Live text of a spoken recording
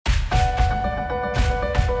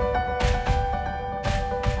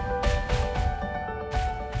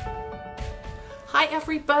Hi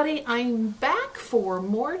everybody, I'm back for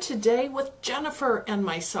more today with Jennifer and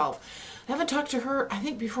myself. I haven't talked to her, I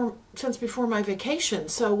think, since before my vacation,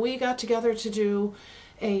 so we got together to do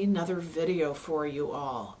another video for you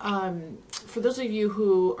all. For those of you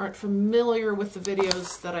who aren't familiar with the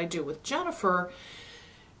videos that I do with Jennifer,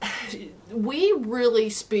 we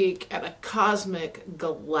really speak at a cosmic,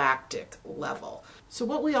 galactic level. So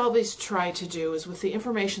what we always try to do is, with the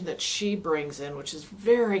information that she brings in, which is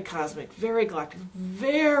very cosmic, very galactic,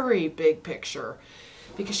 very big picture,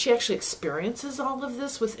 because she actually experiences all of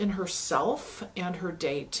this within herself and her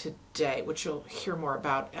day to day, which you'll hear more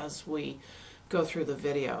about as we go through the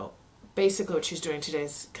video. Basically what she's doing today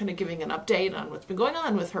is kind of giving an update on what's been going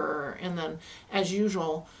on with her, and then as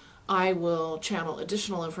usual I will channel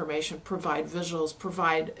additional information, provide visuals,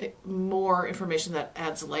 provide more information that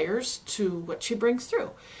adds layers to what she brings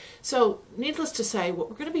through. So needless to say, what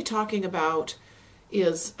we're going to be talking about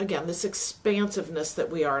is, again, this expansiveness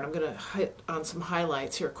that we are, and I'm going to hit on some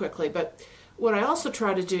highlights here quickly, but what I also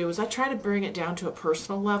try to do is I try to bring it down to a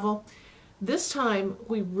personal level. This time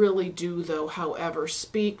we really do, though, however,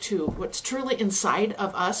 speak to what's truly inside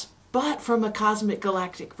of us, but from a cosmic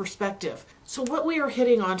galactic perspective. So what we are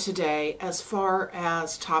hitting on today as far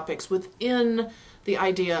as topics within the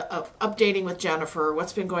idea of updating with Jennifer,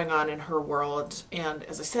 what's been going on in her world, and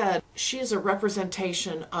as I said, she is a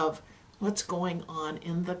representation of what's going on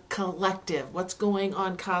in the collective, what's going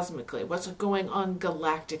on cosmically, what's going on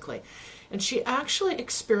galactically. And she actually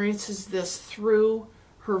experiences this through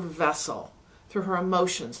her vessel, through her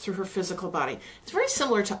emotions, through her physical body. It's very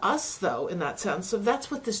similar to us, though, in that sense. So that's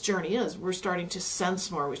what this journey is. We're starting to sense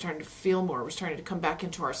more. We're starting to feel more. We're starting to come back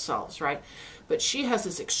into ourselves, right? But she has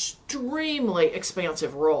this extremely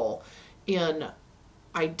expansive role in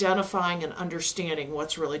identifying and understanding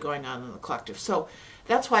what's really going on in the collective. So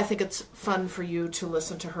that's why I think it's fun for you to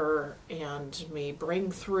listen to her and me bring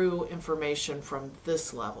through information from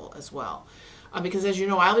this level as well. Because as you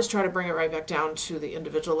know, I always try to bring it right back down to the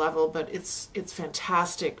individual level, but it's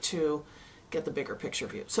fantastic to get the bigger picture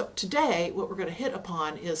view. So today, what we're going to hit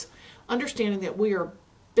upon is understanding that we are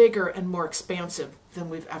bigger and more expansive than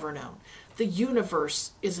we've ever known. The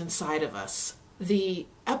universe is inside of us. The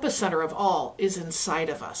epicenter of all is inside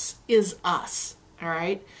of us, is us, all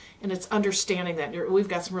right? And it's understanding that. We've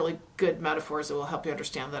got some really good metaphors that will help you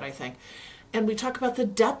understand that, I think. And we talk about the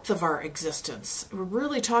depth of our existence. We're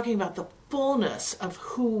really talking about the fullness of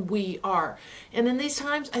who we are. And in these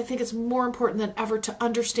times, I think it's more important than ever to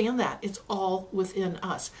understand that. It's all within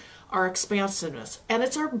us, our expansiveness. And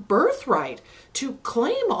it's our birthright to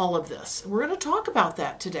claim all of this. We're going to talk about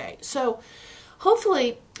that today. So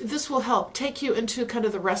hopefully this will help take you into kind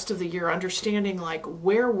of the rest of the year, understanding like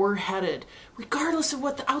where we're headed, regardless of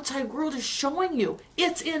what the outside world is showing you.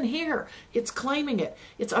 It's in here. It's claiming it.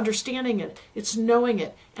 It's understanding it. It's knowing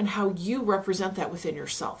it, and how you represent that within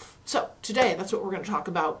yourself. So today, that's what we're going to talk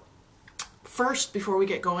about. First, before we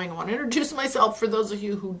get going, I want to introduce myself. For those of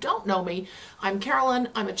you who don't know me, I'm Carolyn.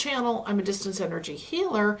 I'm a channel. I'm a distance energy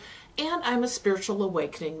healer, and I'm a spiritual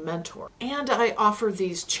awakening mentor. And I offer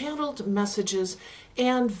these channeled messages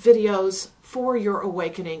and videos for your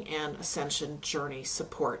awakening and ascension journey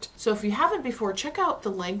support. So if you haven't before, check out the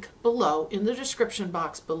link below in the description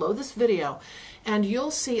box below this video, and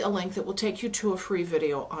you'll see a link that will take you to a free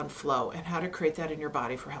video on flow and how to create that in your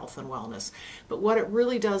body for health and wellness. But what it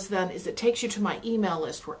really does then is it takes you to my email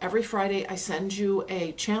list, where every Friday I send you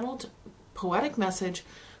a channeled poetic message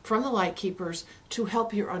from the Light Keepers to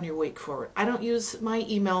help you on your week forward. I don't use my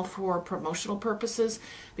email for promotional purposes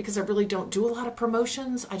because I really don't do a lot of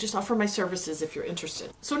promotions. I just offer my services if you're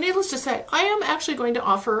interested. So needless to say, I am actually going to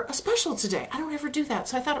offer a special today. I don't ever do that,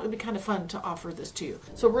 so I thought it would be kind of fun to offer this to you.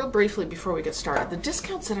 So real briefly before we get started, the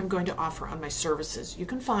discounts that I'm going to offer on my services you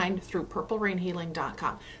can find through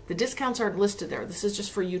purplerainhealing.com. The discounts aren't listed there. This is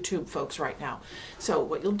just for YouTube folks right now. So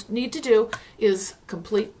what you'll need to do is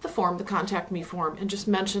complete the form, the Contact Me form, and just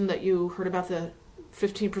mention that you heard about the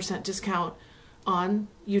 15% discount on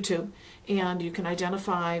YouTube, and you can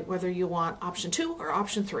identify whether you want option 2 or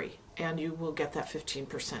option 3, and you will get that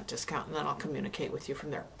 15% discount, and then I'll communicate with you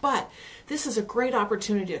from there. But this is a great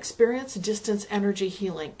opportunity to experience distance energy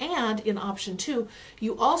healing, and in option 2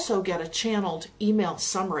 you also get a channeled email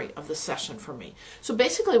summary of the session from me. So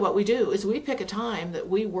basically what we do is we pick a time that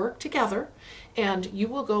we work together, and you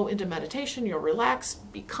will go into meditation, you'll relax,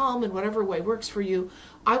 be calm in whatever way works for you.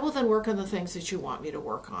 I will then work on the things that you want me to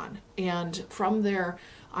work on, and from there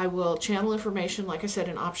I will channel information, like I said,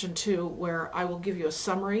 in option 2, where I will give you a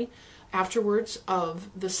summary afterwards of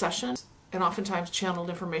the session, and oftentimes channeled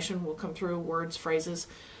information will come through, words, phrases,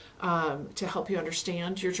 to help you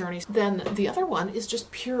understand your journey. Then the other one is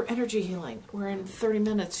just pure energy healing, where in 30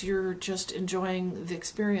 minutes you're just enjoying the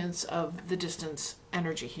experience of the distance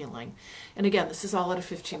energy healing. And again, this is all at a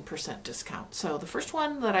 15% discount. So the first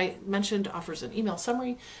one that I mentioned offers an email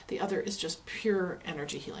summary. The other is just pure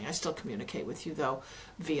energy healing. I still communicate with you though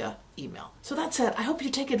via email. So that's it. I hope you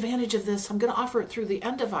take advantage of this. I'm going to offer it through the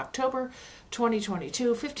end of October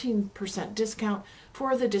 2022, 15% discount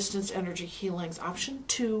for the distance energy healings option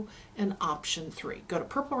 2 and option 3. Go to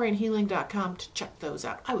purplerainhealing.com to check those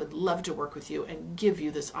out. I would love to work with you and give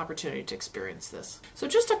you this opportunity to experience this. So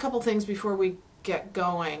just a couple things before we get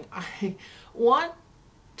going. I want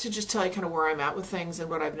to just tell you kind of where I'm at with things and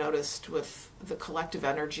what I've noticed with the collective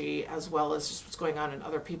energy as well as just what's going on in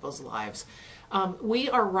other people's lives. We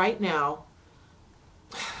are right now,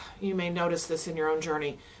 you may notice this in your own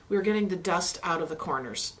journey, we're getting the dust out of the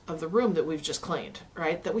corners of the room that we've just cleaned,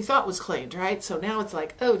 right? That we thought was cleaned, right? So now it's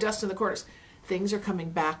like, oh, dust in the corners. Things are coming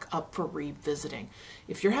back up for revisiting.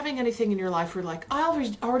 If you're having anything in your life where you're like, I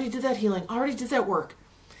already did that healing, I already did that work,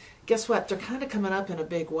 guess what? They're kind of coming up in a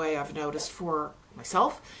big way, I've noticed, for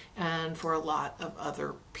myself and for a lot of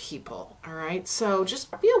other people. All right. So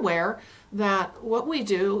just be aware that what we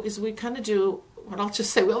do is we kind of do what I'll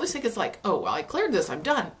just say. We always think it's like, oh, well, I cleared this, I'm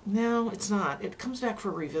done. No, it's not. It comes back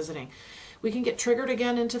for revisiting. We can get triggered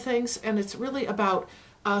again into things, and it's really about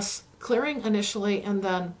us clearing initially and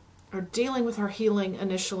then or dealing with our healing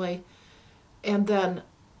initially and then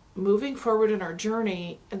moving forward in our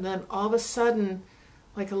journey, and then all of a sudden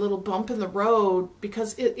like a little bump in the road,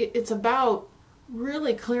 because it's about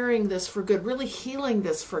really clearing this for good, really healing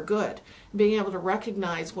this for good, being able to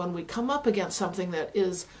recognize when we come up against something that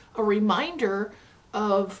is a reminder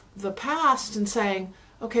of the past and saying,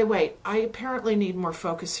 okay, wait, I apparently need more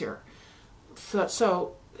focus here.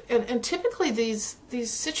 And typically these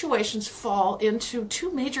situations fall into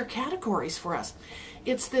two major categories for us.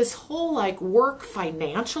 It's this whole like work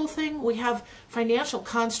financial thing. We have financial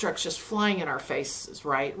constructs just flying in our faces,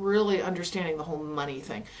 right? Really understanding the whole money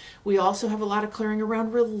thing. We also have a lot of clearing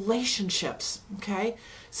around relationships, okay?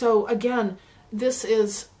 So again, these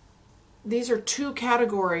are two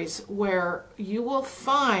categories where you will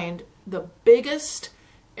find the biggest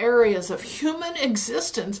areas of human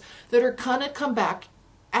existence that are gonna come back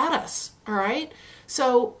at us, all right?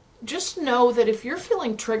 So just know that if you're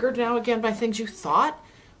feeling triggered now again by things you thought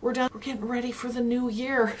were done, we're getting ready for the new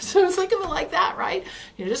year. So think of it like that, right?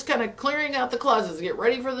 You're just kind of clearing out the closets to get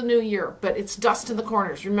ready for the new year, but it's dust in the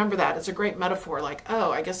corners. Remember that. It's a great metaphor, like,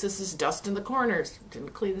 oh, I guess this is dust in the corners.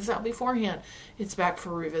 Didn't clean this out beforehand. It's back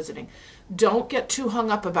for revisiting. Don't get too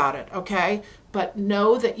hung up about it, okay? But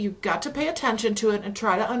know that you've got to pay attention to it and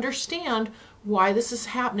try to understand why this is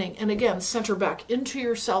happening. And again, center back into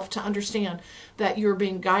yourself to understand that you're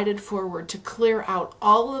being guided forward to clear out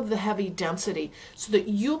all of the heavy density so that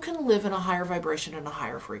you can live in a higher vibration and a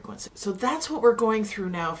higher frequency. So that's what we're going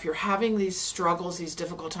through now. If you're having these struggles, these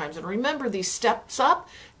difficult times, and remember these steps up,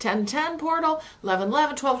 10-10 portal,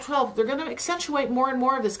 11-11, 12-12, they're going to accentuate more and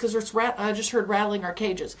more of this because I just heard rattling our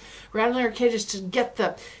cages. Rattling our cages to get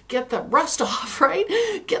the rust off, right?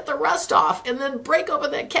 Get the rust off and then break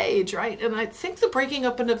open that cage, right? And I think the breaking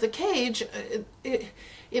open of the cage,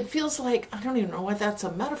 it feels like, I don't even know what that's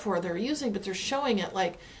a metaphor they're using, but they're showing it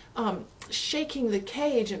like shaking the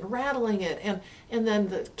cage and rattling it, and then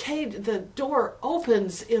the door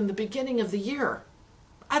opens in the beginning of the year.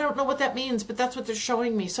 I don't know what that means, but that's what they're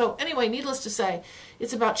showing me. So anyway, needless to say,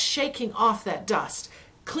 it's about shaking off that dust,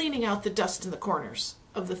 cleaning out the dust in the corners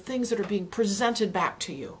of the things that are being presented back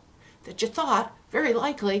to you that you thought, very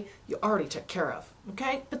likely, you already took care of,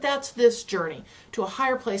 okay? But that's this journey to a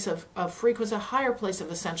higher place of frequency, a higher place of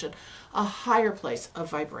ascension, a higher place of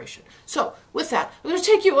vibration. So with that, I'm going to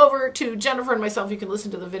take you over to Jennifer and myself. You can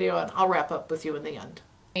listen to the video, and I'll wrap up with you in the end.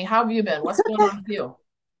 Hey, how have you been? What's going on with you?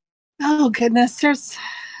 Oh goodness, there's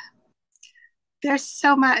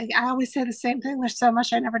so much. I always say the same thing. There's so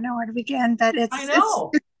much I never know where to begin. But I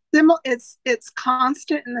know. it's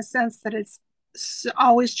constant in the sense that it's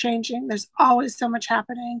always changing. There's always so much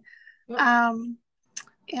happening, Yep.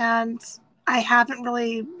 And I haven't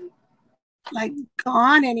really like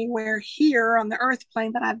gone anywhere here on the earth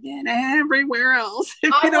plane, but I've been everywhere else.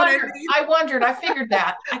 If you know what I mean. I wondered. I figured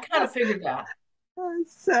that. I kind of figured that.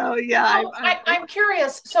 So yeah, So, I'm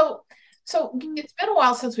curious. So it's been a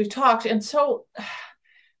while since we've talked, and so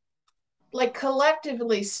like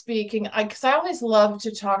collectively speaking, because I always love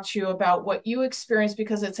to talk to you about what you experience,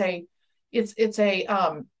 because it's a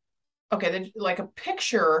okay, like a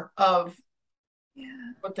picture of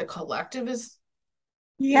what the collective is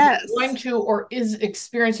yes going to or is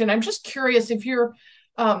experiencing. I'm just curious if you're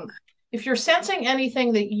if you're sensing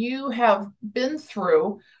anything that you have been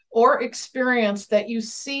through or experienced that you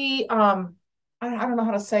see, I don't know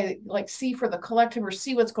how to say, like, see for the collective or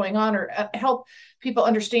see what's going on, or help people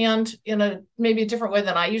understand in a maybe a different way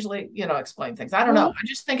than I usually, explain things. I don't know. I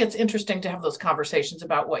just think it's interesting to have those conversations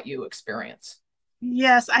about what you experience.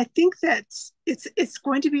 Yes, I think that it's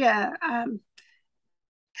going to be as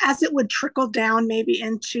it would trickle down maybe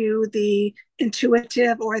into the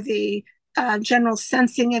intuitive or the general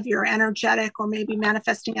sensing of your energetic, or maybe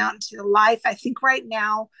manifesting out into the life. I think right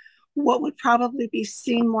now, what would probably be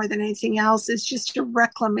seen more than anything else is just um,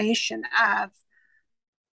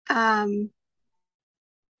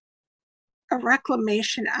 a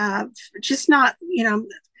reclamation of just not,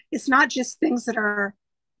 it's not just things that are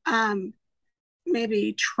um,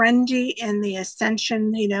 maybe trendy in the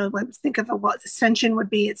ascension. Let's think of what ascension would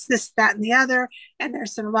be. It's this, that, and the other. And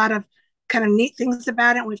there's a lot of kind of neat things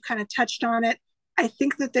about it. And we've kind of touched on it. I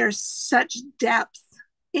think that there's such depth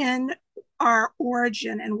in our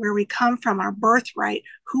origin and where we come from, our birthright,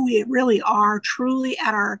 who we really are, truly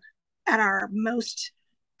at our most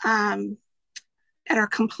at our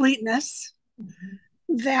completeness,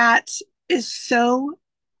 that is so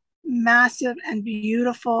massive and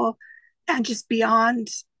beautiful and just beyond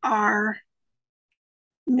our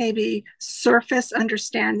maybe surface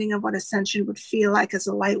understanding of what ascension would feel like as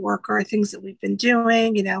a light worker, or things that we've been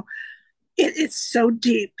doing. It's so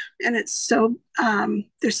deep, and it's so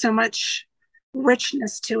there's so much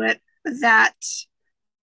richness to it, that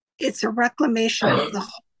it's a reclamation of the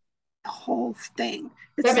whole thing.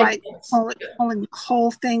 It's like pulling the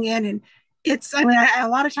whole thing in. And a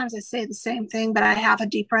lot of times I say the same thing, but I have a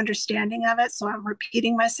deeper understanding of it, so I'm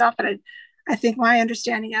repeating myself. But I think my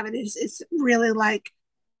understanding of it is, it's really like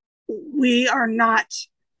we're not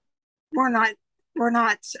what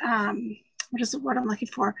is the word I'm looking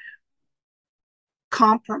for,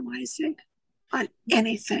 compromising on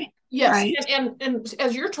anything. Yes. Right? And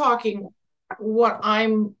as you're talking,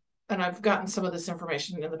 and I've gotten some of this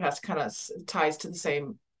information in the past, kind of ties to the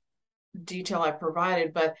same detail I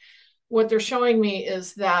provided, but what they're showing me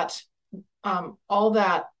is that all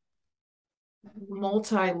that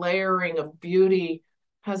multi-layering of beauty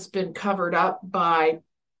has been covered up by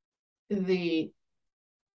the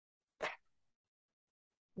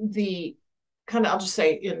kind of, I'll just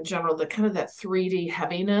say in general, the kind of that 3D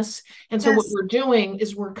heaviness. And so what we're doing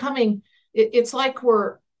is it's like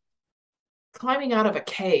we're climbing out of a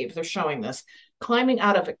cave. They're showing this, climbing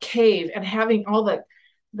out of a cave and having all the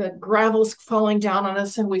gravel's falling down on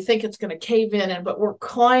us, and we think it's going to cave in, but we're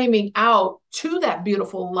climbing out to that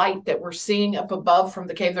beautiful light that we're seeing up above from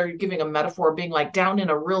the cave. They're giving a metaphor of being like down in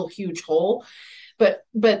a real huge hole. But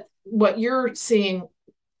what you're seeing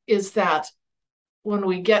is that when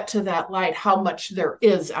we get to that light, how much there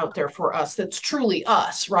is out there for us that's truly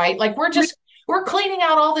us, right? Like we're cleaning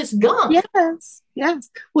out all this gunk.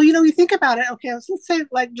 Yes. Well, you think about it. Okay, let's say,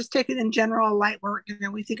 like, just take it in general light work.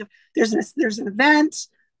 We think of there's an event,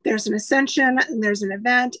 there's an ascension, and there's an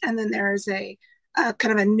event, and then there's a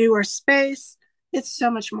kind of a newer space. It's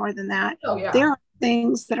so much more than that. Oh, yeah. There are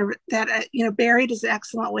things that are buried is an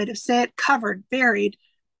excellent way to say it. Covered, buried,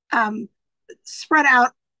 spread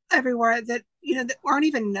out everywhere, that that aren't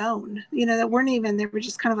even known. That weren't even. They were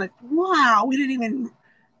just kind of like, wow, we didn't even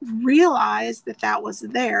realize that was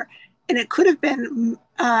there. And it could have been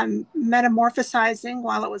metamorphosizing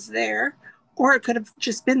while it was there, or it could have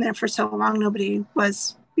just been there for so long nobody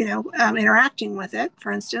was, interacting with it,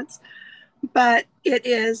 for instance. But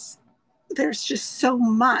there's just so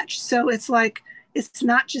much. So it's like, it's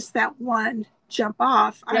not just that one jump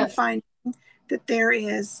off. Yes. I'm finding that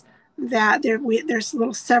there's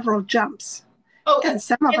several jumps. Oh, and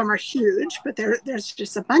some of them are huge, but there's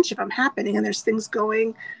just a bunch of them happening, and there's things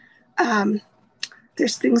going.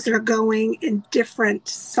 There's things that are going in different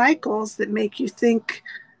cycles that make you think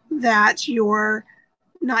that you're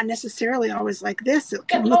not necessarily always like this. It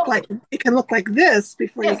can look like this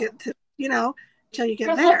before you get to, until you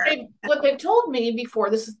get there. What they've told me before,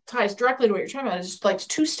 this ties directly to what you're talking about, is like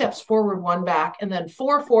 2 steps forward, 1 back, and then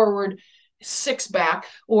 4 forward, 6 back,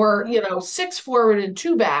 or 6 forward and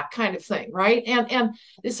 2 back kind of thing, right? And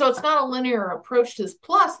so it's not a linear approach to this.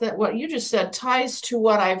 Plus, that what you just said ties to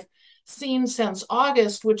what I've seen since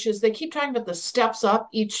August, which is they keep talking about the steps up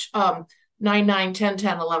each 9, 9, 10,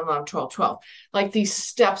 10, 11, 11, 12, 12, like these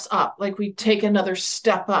steps up, like we take another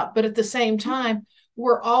step up. But at the same time,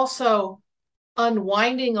 we're also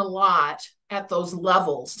unwinding a lot at those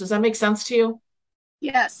levels. Does that make sense to you?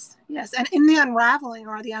 Yes. And in the unraveling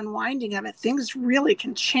or the unwinding of it, things really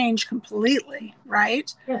can change completely,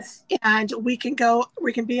 right? Yes. And we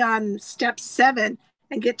can be on step 7,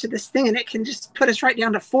 and get to this thing, and it can just put us right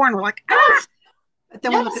down to 4, and we're like, ah. Yes. But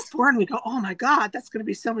then we look at Yes. 4 and we go, oh my God, that's going to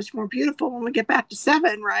be so much more beautiful when we get back to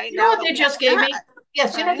 7, right? You know Now what that they we have just gave me? that,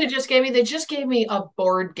 Yes, you know what they right? just gave me? They just gave me a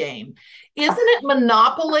board game. Isn't it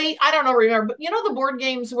Monopoly? I don't know, remember, but you know the board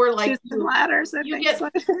games where like Chutes and ladders, I you think get so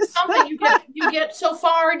it is. something, you get so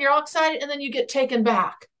far and you're all excited, and then you get taken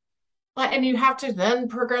back. And you have to then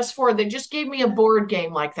progress forward. They just gave me a board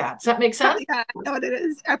game like that. Does that make sense? Yeah, I know what it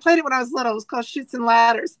is. I played it when I was little. It was called Chutes and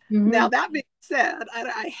Ladders. Now, Mm-hmm. that being said,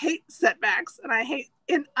 I hate setbacks and I hate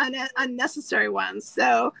unnecessary ones.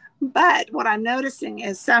 So, but what I'm noticing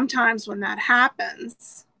is sometimes when that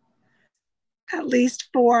happens, at least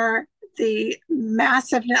for the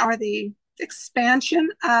massive or the expansion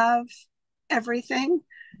of everything,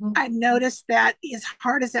 Mm-hmm. I noticed that as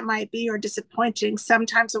hard as it might be or disappointing,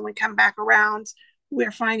 sometimes when we come back around, we're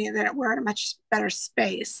finding that we're in a much better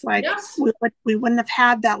space. Like Yes. we wouldn't have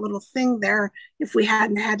had that little thing there if we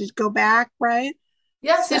hadn't had to go back, right?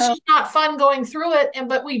 Yes, it's So, just not fun going through it.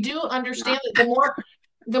 But we do understand that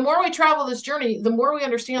the more we travel this journey, the more we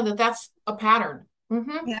understand that that's a pattern.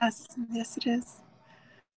 Mm-hmm. yes, yes, it is.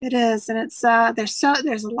 It is, and it's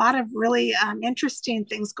there's a lot of really interesting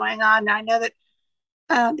things going on. Now, I know that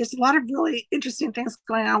there's a lot of really interesting things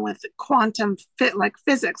going on with quantum like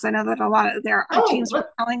physics. I know that a lot of our Oh, teams were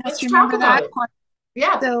telling us. let's You talk remember about that? it.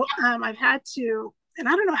 Yeah. So I've had to, and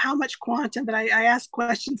I don't know how much quantum, but I ask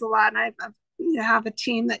questions a lot, and have a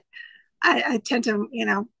team that I tend to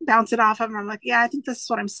bounce it off of, and I'm like, yeah, I think this is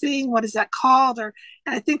what I'm seeing. What is that called? And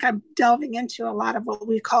I think I'm delving into a lot of what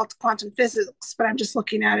we call quantum physics, but I'm just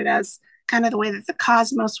looking at it as kind of the way that the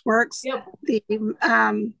cosmos works, Yep.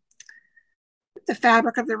 the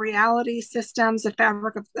fabric of the reality systems, the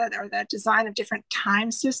fabric of the design of different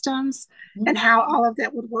time systems, and how all of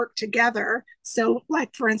that would work together. So,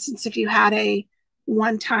 like for instance, if you had a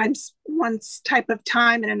one type of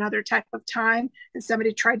time and another type of time, and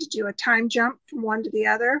somebody tried to do a time jump from one to the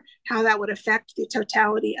other, how that would affect the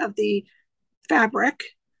totality of the fabric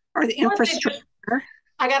or the infrastructure.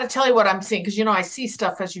 I got to tell you what I'm seeing, because I see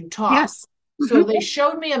stuff as you talk. Yes. So they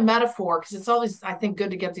showed me a metaphor, because it's always, I think,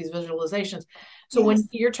 good to get these visualizations. So when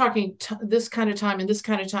you're talking this kind of time and this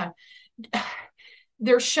kind of time,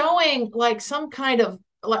 they're showing like some kind of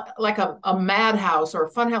like a madhouse or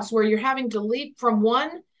a fun house where you're having to leap from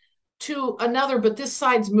one to another, but this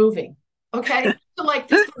side's moving. Okay. So like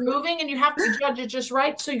this is moving and you have to judge it just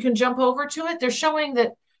right so you can jump over to it. They're showing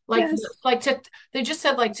that they just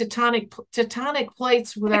said like tectonic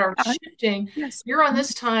plates that are shifting. Yes. You're on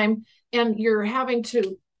this time and you're having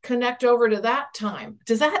to connect over to that time.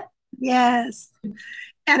 Does that? Yes.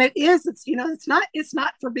 And it's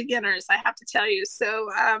not for beginners, I have to tell you. So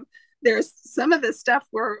there's some of this stuff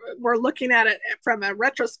we're looking at it from a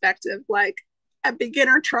retrospective, like a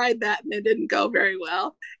beginner tried that and it didn't go very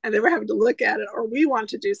well, and they were having to look at it, or we want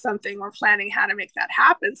to do something, we're planning how to make that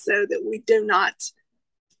happen so that we do not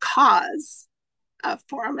cause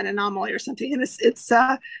form an anomaly or something. And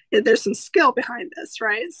there's some skill behind this,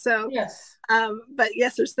 right? So yes. But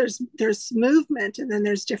yes, there's movement, and then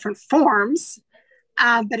there's different forms.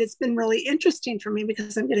 But it's been really interesting for me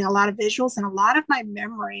because I'm getting a lot of visuals and a lot of my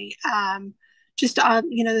memory, just on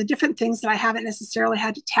the different things that I haven't necessarily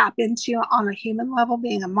had to tap into on a human level,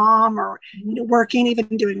 being a mom or working,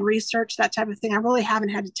 even doing research, that type of thing. I really haven't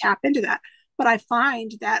had to tap into that. But I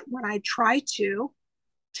find that when I try to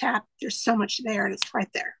tap, there's so much there, and it's right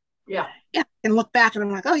there. Yeah. And look back and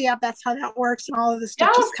I'm like, oh yeah, that's how that works, and all of this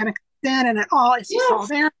stuff just kind of comes in, and it's just all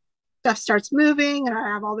there. Stuff starts moving, and I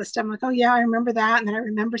have all this stuff. I'm like, oh yeah, I remember that, and then I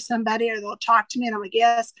remember somebody, or they'll talk to me, and I'm like,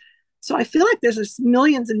 yes. So I feel like there's this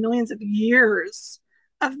millions and millions of years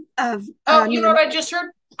of. You know what I just heard?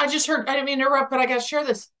 I didn't mean to interrupt, but I got to share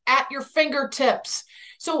this at your fingertips.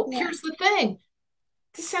 So here's the thing.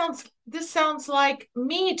 This sounds like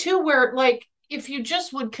me too, where like if you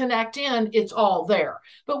just would connect in, it's all there.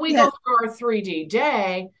 But we go through our 3D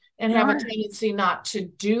day and have a tendency not to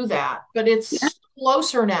do that. But it's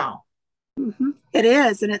closer now. Mm-hmm. It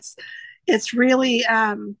is, and it's really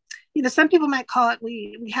some people might call it.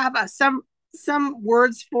 We have some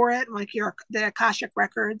words for it, like the Akashic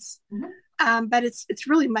records, but it's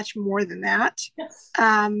really much more than that. Yes.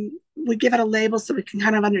 We give it a label so we can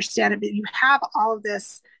kind of understand it. But you have all of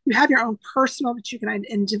this. You have your own personal that you can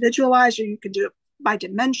individualize, or you can do it by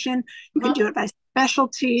dimension. You can do it by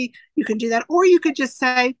specialty. You can do that, or you could just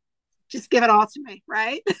say, just give it all to me,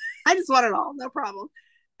 right? I just want it all, no problem.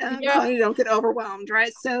 So you don't get overwhelmed,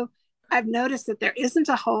 right? So I've noticed that there isn't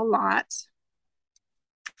a whole lot,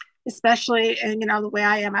 especially, and the way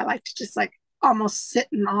I like to just like almost sit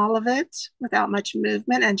in all of it without much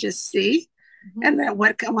movement and just see. And then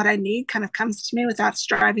what I need kind of comes to me without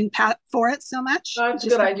striving for it so much. That's a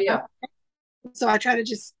good idea. So I try to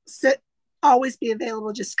just sit, always be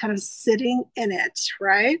available, just kind of sitting in it,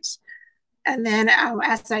 right? And then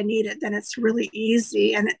as I need it, then it's really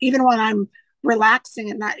easy. And even when I'm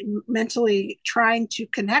relaxing and not mentally trying to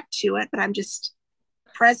connect to it, but I'm just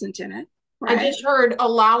present in it. Right? I just heard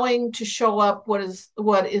allowing to show up what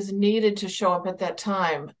is needed to show up at that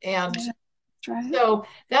time. And right. So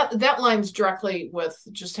that lines directly with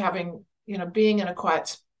just having, being in a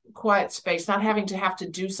quiet space, not having to have to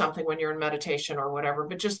do something when you're in meditation or whatever,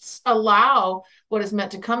 but just allow what is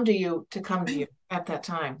meant to come to you at that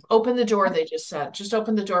time. Open the door, they just said. Just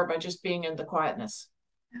open the door by just being in the quietness.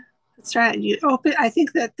 That's right. You open. I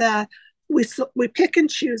think that we pick and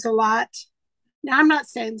choose a lot. Now, I'm not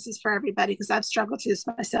saying this is for everybody because I've struggled to this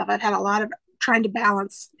myself. I've had a lot of trying to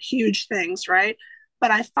balance huge things, right? But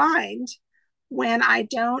I find when I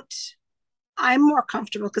don't, I'm more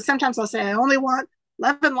comfortable because sometimes I'll say, I only want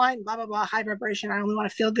love and light, blah, blah, blah, high vibration. I only want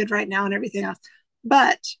to feel good right now and everything else.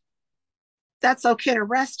 But that's okay to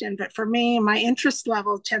rest in. But for me, my interest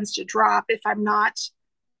level tends to drop if I'm not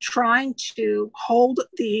trying to hold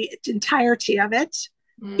the entirety of it,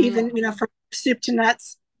 even, from soup to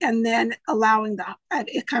nuts, and then allowing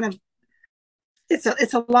it kind of, it's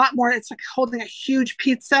a lot more, it's like holding a huge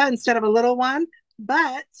pizza instead of a little one,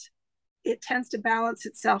 but it tends to balance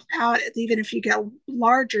itself out. Even if you get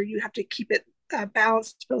larger, you have to keep it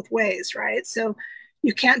balanced both ways, right? So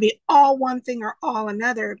you can't be all one thing or all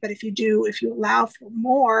another, but if you allow for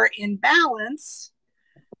more in balance,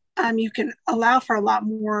 you can allow for a lot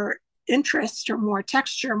more interest or more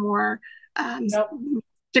texture, more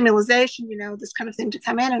stimulation, this kind of thing to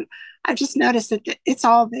come in. And I've just noticed that it's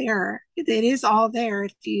all there. It is all there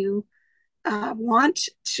if you want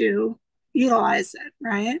to utilize it,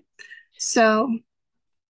 right? So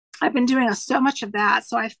I've been doing so much of that.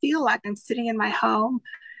 So I feel like I'm sitting in my home,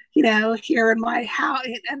 here in my house,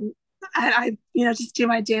 and I just do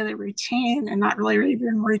my daily routine, and not really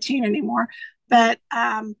even routine anymore. But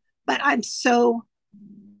I'm so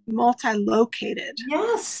multi-located.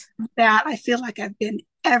 Yes. That I feel like I've been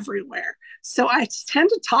everywhere. So I tend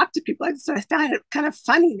to talk to people like this. So I find it kind of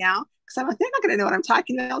funny now because I'm like, they're not going to know what I'm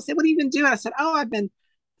talking about. I'll say, what do you been doing? I said, oh, I've been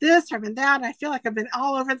this, I've been that. And I feel like I've been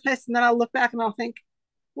all over the place. And then I'll look back and I'll think,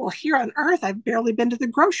 well, here on Earth, I've barely been to the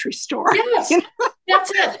grocery store. Yes,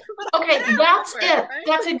 that's it. Okay, that's it.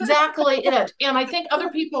 That's exactly it. And I think other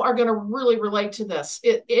people are going to really relate to this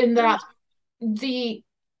in that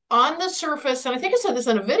on the surface, and I think I said this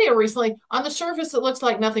in a video recently, on the surface, it looks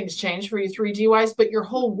like nothing's changed for you 3D wise, but your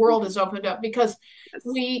whole world is opened up because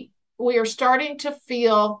we are starting to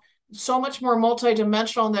feel so much more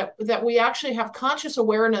multidimensional that we actually have conscious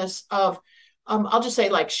awareness of, I'll just say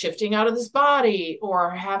like shifting out of this body or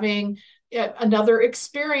having another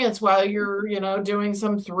experience while you're, doing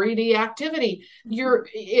some 3D activity.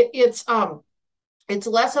 It's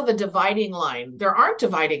less of a dividing line. There aren't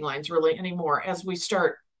dividing lines really anymore as we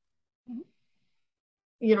start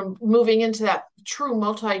moving into that true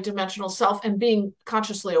multidimensional self and being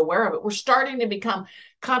consciously aware of it. We're starting to become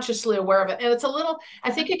consciously aware of it. And it's a little,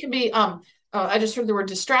 I think it can be, I just heard the word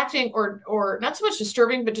distracting or not so much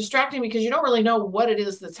disturbing, but distracting because you don't really know what it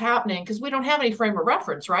is that's happening because we don't have any frame of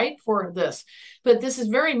reference, right, for this. But this is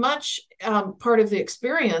very much part of the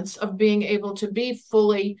experience of being able to be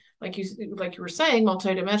fully, like you were saying,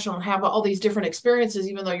 multidimensional and have all these different experiences,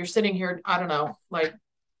 even though you're sitting here, I don't know, like,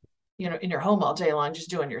 in your home all day long, just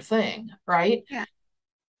doing your thing, right? Yeah.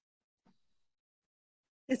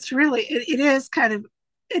 It's really, it is kind of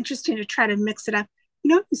interesting to try to mix it up.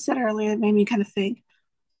 You said earlier, it made me kind of think,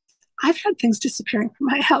 I've had things disappearing from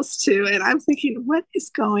my house too. And I'm thinking, what is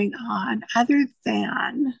going on other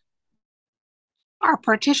than our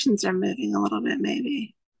partitions are moving a little bit,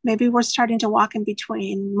 maybe. Maybe we're starting to walk in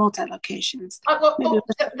between multi-locations.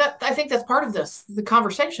 I think that's part of the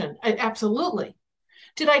conversation. Absolutely.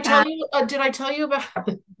 Did I tell you? Did I tell you about?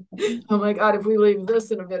 Oh my God! If we leave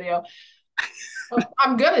this in a video,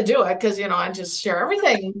 I'm gonna do it because I just share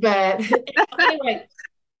everything. But anyway,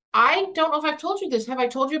 I don't know if I've told you this. Have I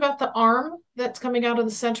told you about the arm that's coming out of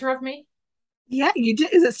the center of me? Yeah, you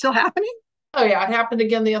did. Is it still happening? Oh yeah, it happened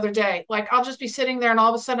again the other day. Like I'll just be sitting there, and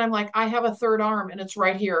all of a sudden I'm like, I have a third arm, and it's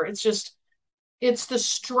right here. It's the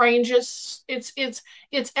strangest. It's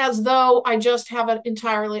as though I just have an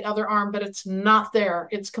entirely other arm, but it's not there.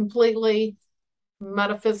 It's completely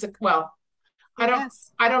metaphysical. Well, I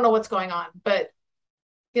don't know what's going on, but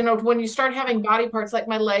when you start having body parts like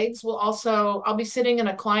my legs I'll be sitting in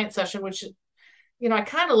a client session, which, I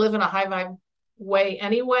kind of live in a high vibe way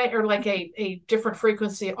anyway, or like a different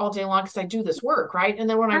frequency all day long because I do this work, right? And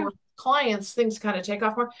then when I work with clients, things kind of take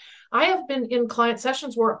off more. I have been in client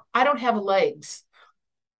sessions where I don't have legs.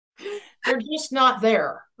 They're just not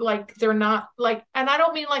there. Like they're not like, and I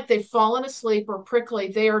don't mean like they've fallen asleep or prickly.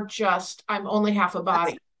 They are just, I'm only half a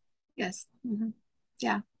body. Yes. Mm-hmm.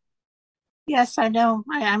 Yeah. Yes, I know.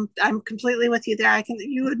 I'm completely with you there.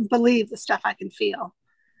 You wouldn't believe the stuff I can feel.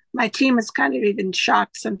 My team is kind of even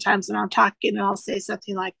shocked sometimes when I'm talking and I'll say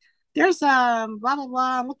something like, there's a blah blah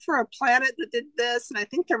blah. Look for a planet that did this, and I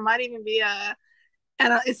think there might even be a.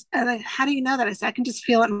 How do you know that? I can just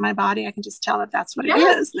feel it in my body. I can just tell that that's what it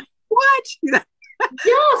Yes. is. What?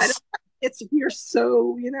 Yes. You're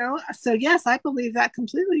so, so yes, I believe that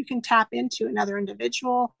completely. You can tap into another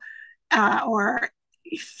individual, or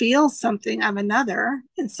feel something of another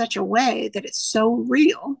in such a way that it's so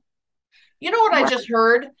real. You know what I Right. just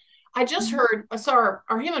heard? I just heard, so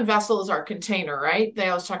our human vessel is our container, right? They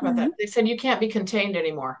always talk about Mm-hmm. that. They said you can't be contained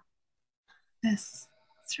anymore. Yes,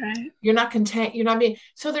 that's right. You're not contained. You're not being,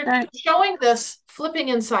 so they're Right. showing this flipping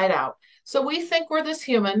inside out. So we think we're this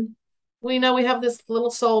human. We know we have this little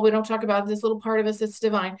soul. We don't talk about this little part of us that's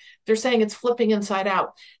divine. They're saying it's flipping inside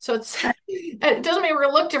out. So it doesn't mean we're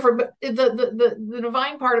gonna look different, but the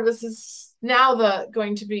divine part of us is now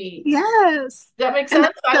going to be. Yes. Does that make And sense?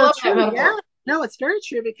 that's I so love that true. metaphor. Yeah. No, it's very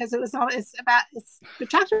true because we've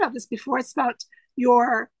talked about this before. It's about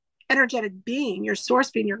your energetic being, your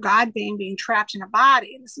source being, your God being trapped in a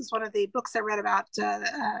body. And this is one of the books I read about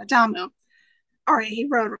Damu, or Damu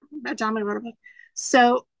wrote a book.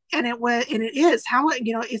 So, and it is how,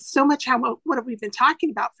 it's so much what have we been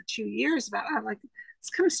talking about for 2 years about. I'm like,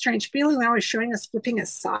 it's kind of strange feeling now is showing us flipping a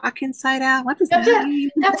sock inside out. What does That's that it.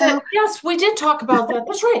 mean? That's it. Yes, we did talk about that.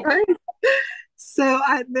 That's right. Right? So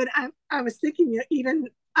I was thinking, even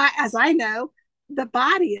as I know, the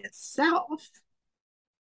body itself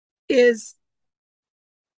is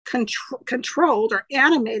controlled or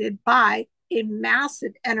animated by a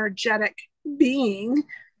massive energetic being.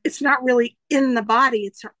 It's not really in the body,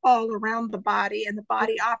 it's all around the body, and the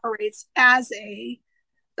body operates as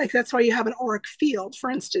like that's why you have an auric field, for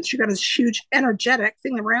instance. You've got this huge energetic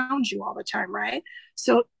thing around you all the time, right?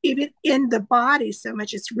 So even in the body so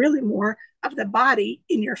much, it's really more of the body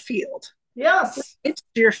in your field. Yes. It's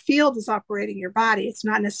your field is operating your body. It's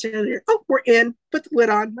not necessarily, oh, we're in, put the lid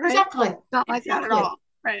on, right? Exactly. It's not like that at all,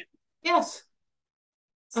 right? Yes.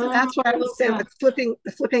 So that's what I would say with flipping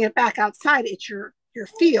it back outside. It's your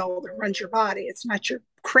field that runs your body. It's not your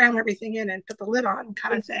cram everything in and put the lid on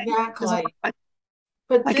kind of thing. Exactly.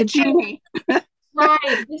 Like a genie.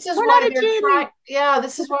 Right. This is We're why not a they're genie. trying. Yeah,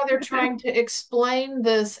 this is why they're trying to explain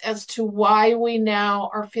this as to why we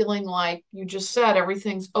now are feeling like you just said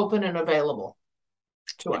everything's open and available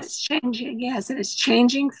to And us. it's changing, yes, and it's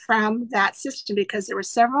changing from that system because there were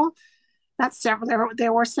several, not several,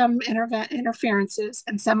 there were some interferences,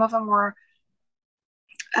 and some of them were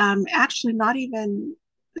actually not even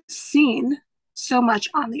seen so much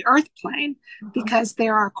on the earth plane because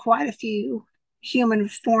there are quite a few human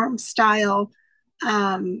form style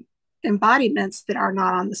embodiments that are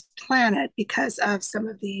not on this planet because of some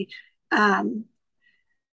of the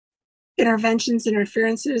interventions,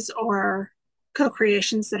 interferences, or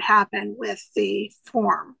co-creations that happen with the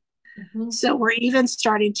form. So we're even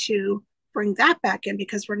starting to bring that back in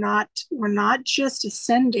because we're not just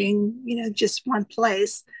ascending, just one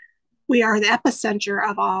place. We are the epicenter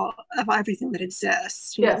of everything that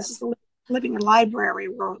exists. Yes. This is the living library.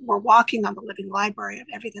 We're walking on the living library of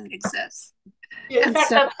everything that exists. In fact,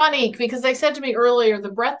 that's funny because they said to me earlier, the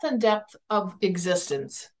breadth and depth of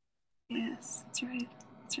existence. Yes, that's right.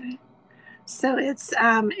 That's right. So it's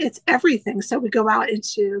everything. So we go out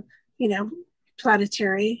into,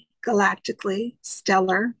 planetary, galactically,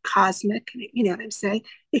 stellar, cosmic, what I'm saying?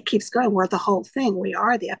 It keeps going. We're the whole thing. We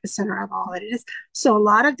are the epicenter of all that it is. So a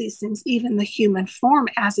lot of these things, even the human form,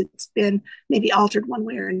 as it's been maybe altered one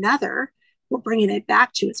way or another, we're bringing it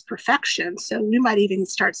back to its perfection. So we might even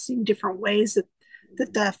start seeing different ways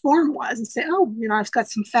that the form was and say, oh, I've got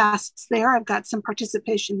some facets there. I've got some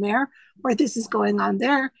participation there, or this is going on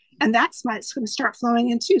there. And it's going to start flowing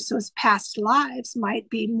in too. So his past lives might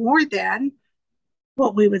be more than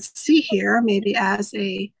what we would see here, maybe as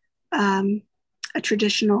a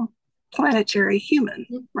traditional planetary human,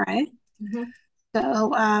 right?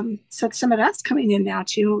 So some of that's coming in now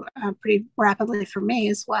too, pretty rapidly for me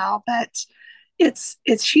as well. But it's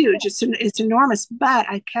huge. It's enormous. But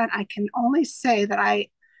I can only say that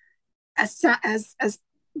as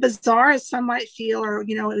bizarre as some might feel, or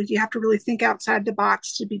you have to really think outside the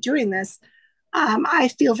box to be doing this. I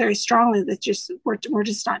feel very strongly that we're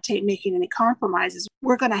just not making any compromises.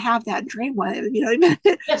 We're going to have that dream, even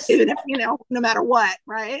Yes. even if no matter what,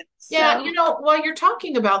 right? Yeah, So while you're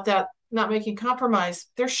talking about that, not making compromise,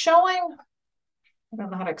 they're showing, I don't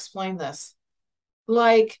know how to explain this,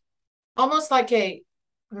 like almost like they're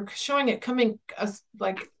showing it coming as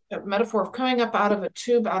like a metaphor of coming up out of a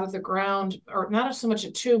tube, out of the ground, or not so much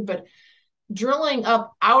a tube, but drilling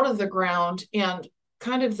up out of the ground and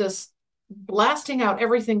kind of this blasting out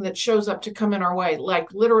everything that shows up to come in our way,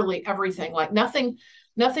 like literally everything, like nothing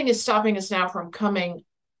is stopping us now from coming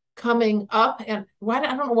up. And why,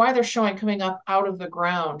 I don't know why they're showing coming up out of the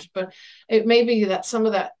ground, but it may be that some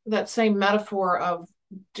of that same metaphor of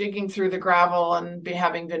digging through the gravel and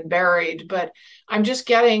having been buried. But I'm just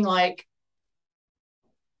getting like,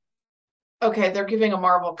 okay, they're giving a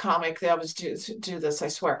Marvel comic. They always do this, I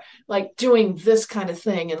swear. Like doing this kind of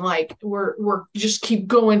thing, and like we're just keep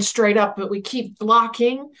going straight up, but we keep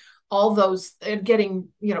blocking all those and getting,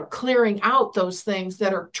 clearing out those things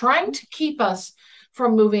that are trying to keep us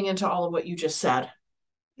from moving into all of what you just said.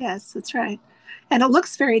 yes, that's right. And it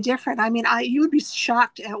looks very different. I mean, you would be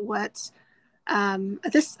shocked at what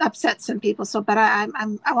this upsets some people. So, but I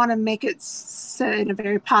want to make it in a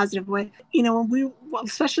very positive way.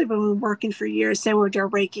 Especially when we're working for years, say we're doing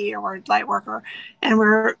Reiki or we're light worker, and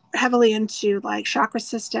we're heavily into like chakra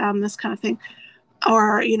system, this kind of thing,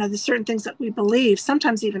 or the certain things that we believe.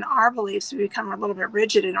 Sometimes even our beliefs, we become a little bit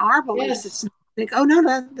rigid in our beliefs. Yes. It's like, oh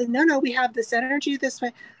no, we have this energy this way.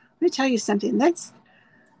 Let me tell you something. That's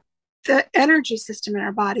the energy system in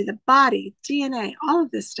our body, DNA, all of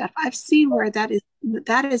this stuff. I've seen where that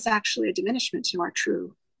is actually a diminishment to our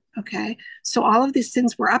true. Okay. So all of these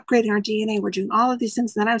things, we're upgrading our DNA, we're doing all of these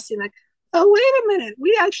things. And then I was seeing like, oh, wait a minute,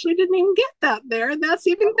 we actually didn't even get that there. And that's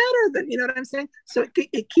even better than, you know what I'm saying? So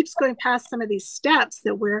it keeps going past some of these steps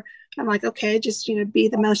I'm like, okay, just, be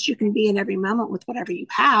the most you can be in every moment with whatever you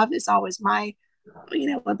have is always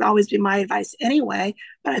would always be my advice anyway.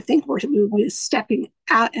 But I think we're stepping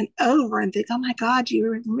out and over and think, oh my God, do you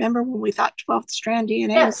remember when we thought 12th strand DNA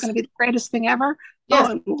was Yes. going to be the greatest thing ever? Yes.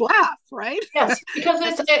 Oh, and laugh, right? Yes,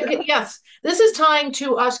 because yes, this is tying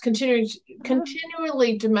to us continually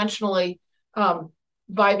dimensionally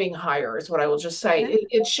vibing higher is what I will just say.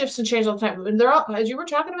 It shifts and changes all the time. And they're all, as you were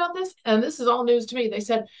talking about this, and this is all news to me. They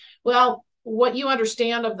said, well, what you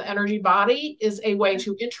understand of the energy body is a way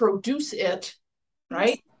to introduce it,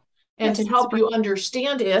 right? And to help you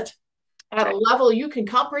understand it at a level you can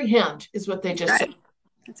comprehend is what they just said.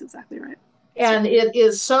 That's exactly right. And it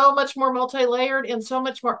is so much more multi-layered and so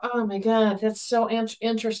much more, oh my God, that's so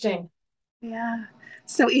interesting. Yeah.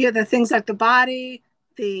 So either the things like the body,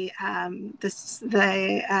 the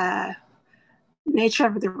nature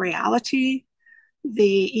of the reality,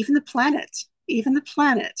 even the planet,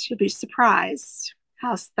 you'll be surprised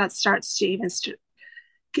how that starts to even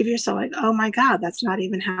give yourself like, oh my God, that's not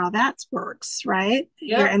even how that works, right?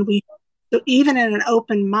 Yeah. So even in an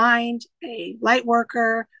open mind, a light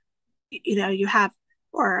worker, you have,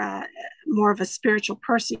 or more of a spiritual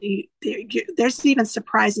person, there's even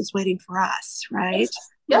surprises waiting for us, right?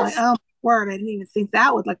 Yes. Like, oh, word, I didn't even think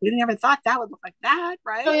that would we never thought that would look like that,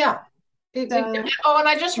 right? Oh yeah. And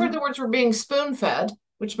I just heard the words we're being spoon fed,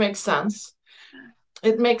 which makes sense.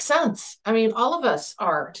 It makes sense. I mean, all of us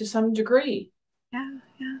are to some degree. Yeah.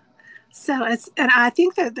 So and I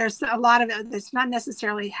think that there's a lot of it that's not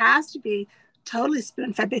necessarily has to be totally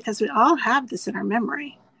spoon fed, because we all have this in our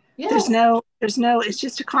memory. There's no, it's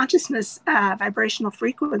just a consciousness, vibrational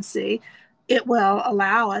frequency. It will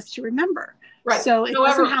allow us to remember. Right. So it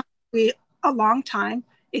doesn't have to be a long time.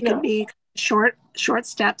 It can be short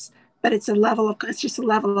steps, but it's just a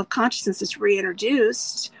level of consciousness that's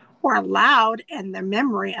reintroduced or allowed, and the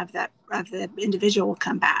memory of the individual will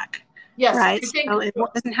come back. Yes. Right. So it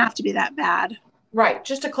doesn't have to be that bad. Right.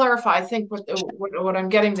 Just to clarify, I think what I'm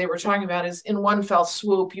getting, they were talking about is in one fell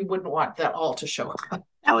swoop, you wouldn't want that all to show up.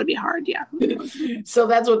 That would be hard. Yeah. So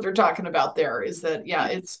that's what they're talking about there, is that, yeah,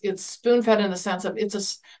 it's spoon fed in the sense of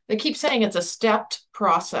they keep saying it's a stepped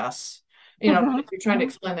process. If you're trying to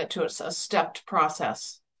explain it to us, a stepped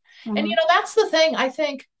process. And, that's the thing, I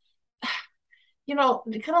think, kind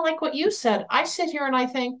of like what you said. I sit here and I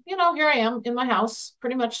think, here I am in my house.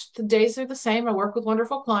 Pretty much the days are the same. I work with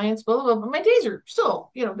wonderful clients, blah, blah, blah. But my days are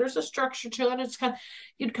still, there's a structure to it. It's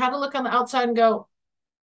you'd kind of look on the outside and go,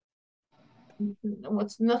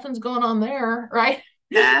 nothing's going on there, right?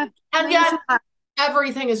 Yeah. And yet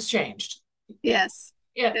everything has changed. Yes.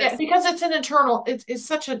 Yeah, because it's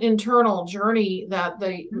such an internal journey that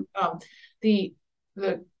the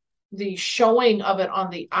showing of it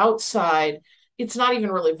on the outside it's not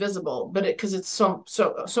even really visible, but because it's so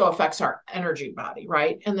affects our energy body,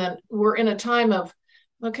 right? And then we're in a time of,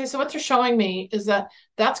 okay, so what they're showing me is that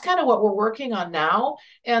that's kind of what we're working on now.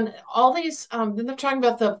 And all these, then they're talking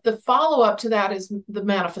about the follow-up to that is the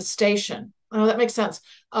manifestation. Oh, that makes sense,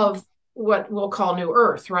 of what we'll call New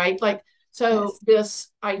Earth, right? Like, so Yes. this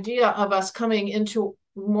idea of us coming into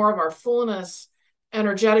more of our fullness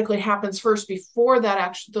energetically happens first before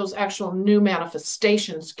those actual new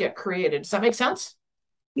manifestations get created. Does that make sense?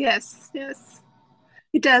 Yes. Yes.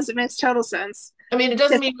 It does. It makes total sense. I mean, it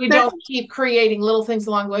doesn't It's, mean we don't keep creating little things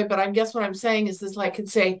along the way, but I guess what I'm saying is this, like,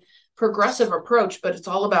 it's a progressive approach, but it's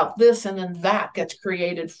all about this, and then that gets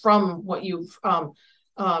created from what you've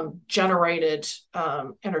generated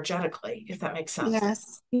energetically, if that makes sense.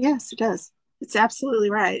 yes. Yes, it does. It's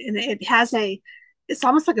absolutely right. And it has it's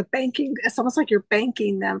almost like it's almost like you're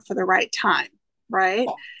banking them for the right time, right?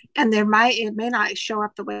 And it may not show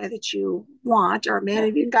up the way that you want, or it may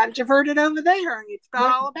have even gotten diverted over there and you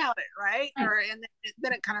forgot all about it, right? Right. And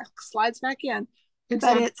then it kind of slides back in. But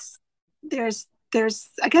Exactly. there's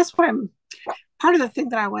I guess what I'm part of the thing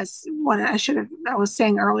that I was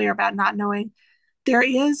saying earlier about not knowing, there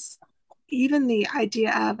is even the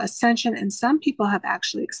idea of ascension, and some people have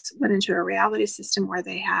actually went into a reality system where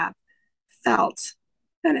they have felt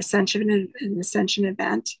an ascension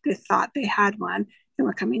event. They thought they had one, and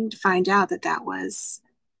we're coming to find out that that was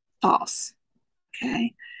false.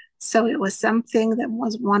 Okay, so it was something that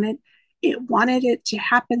was wanted. It wanted it to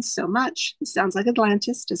happen so much. It sounds like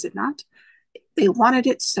Atlantis, does it not? They wanted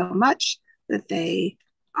it so much that they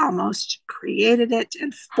almost created it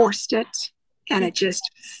and forced it, and it just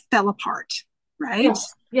fell apart, right?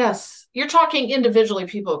 Yes. Yes. You're talking individually,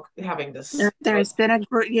 people having this. There's been a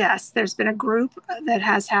group, yes, there's been a group that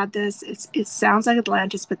has had this. It sounds like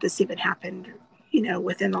Atlantis, but this even happened,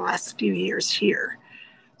 within the last few years here.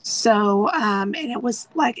 So, and it was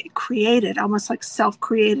like created, almost like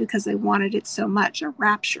self-created, because they wanted it so much. A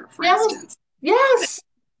rapture, for Yes. instance, Yes.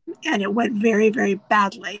 and it went very, very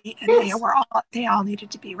badly, and Yes. they all needed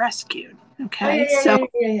to be rescued. Oh, yeah, Okay, yeah, so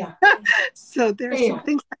yeah, yeah, yeah. so Yeah, there's some yeah.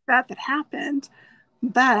 things like that happened,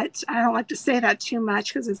 but I don't like to say that too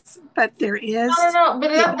much because but No, no, no. But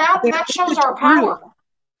that there shows is our a true, power.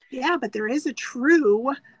 yeah, but there is a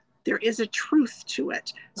truth to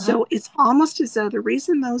it. Uh-huh. So it's almost as though the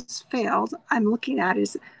reason those failed, I'm looking at,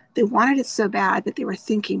 is they wanted it so bad, but they were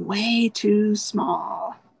thinking way too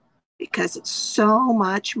small, because it's so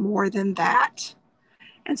much more than that.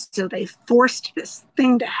 And so they forced this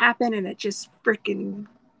thing to happen, and it just freaking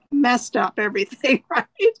messed up everything, right?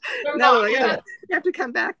 They're Now not they're like, good. oh, you have to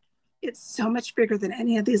come back. It's so much bigger than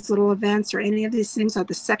any of these little events or any of these things, or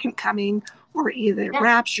the second coming, or either Yeah.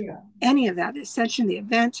 rapture, Yeah. any of that, the ascension, the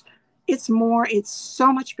event. It's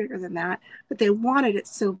so much bigger than that. But they wanted it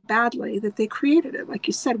so badly that they created it. Like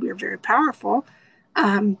you said, we are very powerful.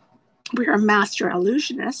 Um, we are master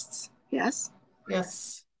illusionists. Yes.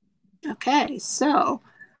 Yes. Okay. So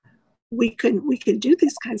we can do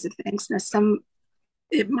these kinds of things. Now,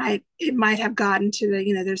 it might have gotten to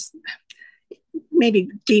there's maybe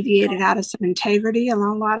deviated out of some integrity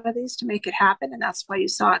along a lot of these to make it happen, and that's why you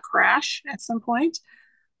saw it crash at some point.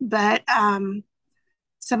 But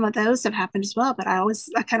some of those have happened as well. But I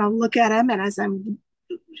kind of look at them, and as I'm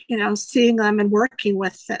seeing them and working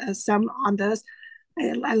with some on those,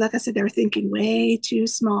 like I said, they were thinking way too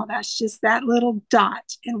small. That's just that little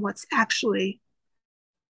dot in what's actually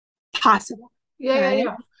possible, Yeah, yeah,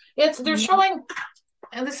 right? yeah. They're showing,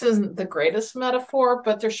 and this isn't the greatest metaphor,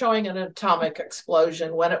 but they're showing an atomic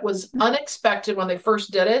explosion. When it was unexpected, when they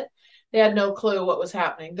first did it, they had no clue what was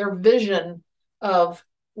happening. Their vision of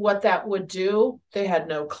what that would do, they had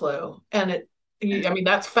no clue. And I mean,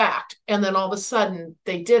 that's fact. And then all of a sudden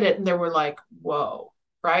they did it and they were like, whoa,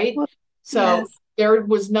 right? Well, So yes.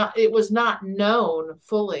 it was not known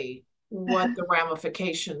fully what the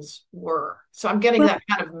ramifications were. So I'm getting Well, that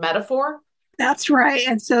kind of metaphor. that's right.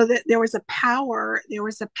 And so that there was a power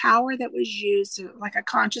that was used, like a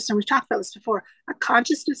conscious, and we've talked about this before, a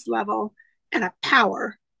consciousness level and a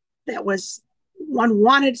power that was, one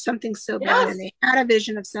wanted something so bad, and Yes. they had a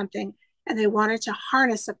vision of something, and they wanted to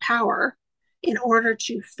harness a power in order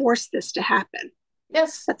to force this to happen.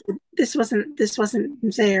 Yes. But this wasn't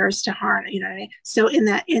theirs to harness, you know what I mean? So in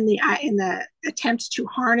the attempt to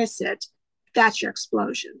harness it, that's your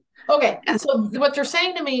explosion. Okay. And So what they're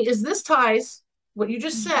saying to me is this ties, what you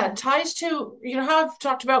just said, ties to, how I've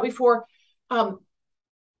talked about before, um,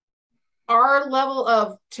 our level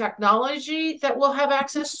of technology that we'll have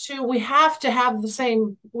access to. We have to have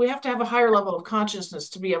a higher level of consciousness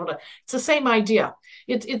to be able to, it's the same idea.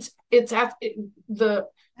 It's at the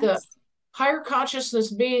yes. higher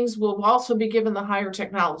consciousness beings will also be given the higher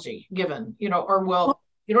technology given, or will,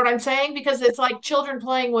 you know what I'm saying? Because it's like children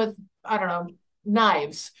playing with, I don't know,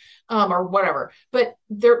 knives, or whatever. But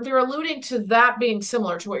they're alluding to that being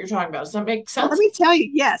similar to what you're talking about. Does that make sense? Let me tell you,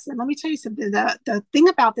 yes, and let me tell you something. The thing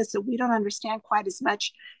about this that we don't understand quite as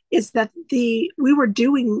much is that we're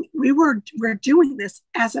doing this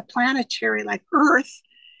as a planetary like Earth,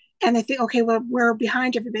 and they think, okay, well, we're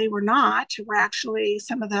behind everybody. We're not. We're actually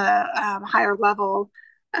some of the higher level,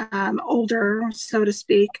 older, so to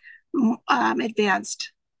speak,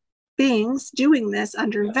 advanced beings doing this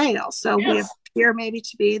under veil. So we appear maybe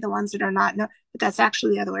to be the ones that are not, no, but that's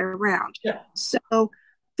actually the other way around. Yeah. So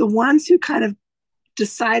the ones who kind of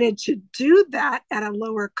decided to do that at a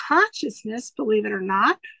lower consciousness, believe it or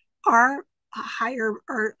not, are higher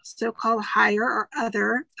or so-called higher or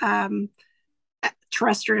other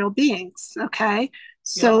terrestrial beings. Okay.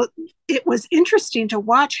 So it was interesting to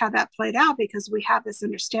watch how that played out because we have this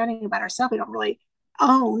understanding about ourselves. We don't really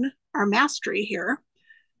own our mastery here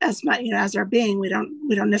as much, as our being. We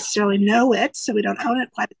don't necessarily know it, so we don't own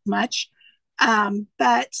it quite as much.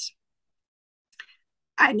 But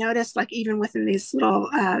I noticed, like, even within these little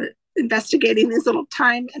investigating these little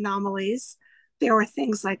time anomalies, there were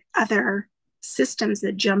things like other systems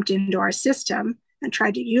that jumped into our system and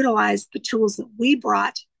tried to utilize the tools that we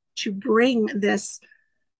brought to bring this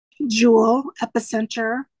jewel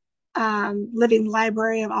epicenter, living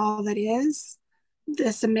library of all that is,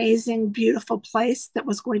 this amazing, beautiful place that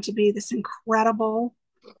was going to be this incredible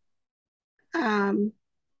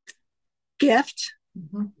gift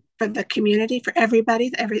for the community, for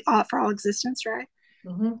everybody, for all existence, right?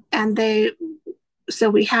 And we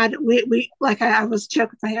like I was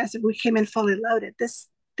joking with my husband, I said, we came in fully loaded. This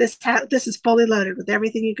is fully loaded with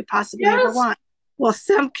everything you could possibly ever want. Well,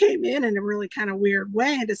 some came in a really kind of weird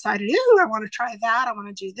way and decided, ooh, I want to try that. I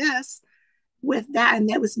want to do this with that. And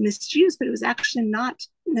that was misused, but it was actually not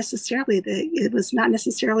necessarily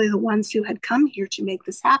the ones who had come here to make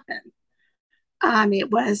this happen.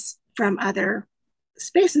 It was from other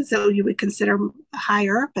spaces that you would consider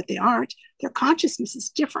higher, but they aren't. Their consciousness is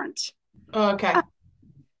different. Okay.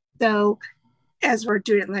 So as we're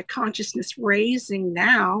doing like consciousness raising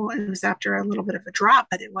now, it was after a little bit of a drop,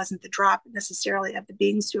 but it wasn't the drop necessarily of the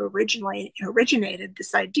beings who originally originated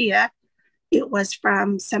this idea. It was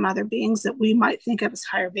from some other beings that we might think of as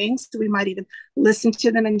higher beings. So we might even listen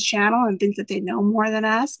to them in channel and think that they know more than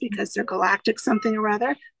us because they're galactic something or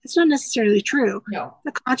other. It's not necessarily true. No.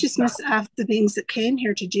 The consciousness of the beings that came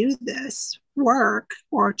here to do this work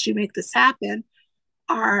or to make this happen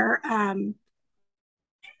are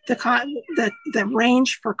the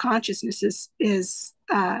range for consciousness is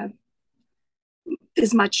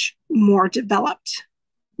much more developed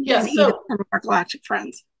than even some of our galactic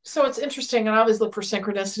friends. So it's interesting, and I always look for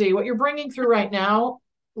synchronicity. What you're bringing through right now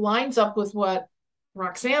lines up with what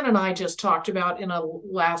Roxanne and I just talked about in a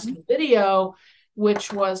last video,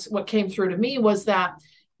 which was what came through to me was that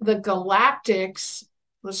the galactics,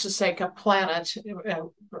 let's just say a planet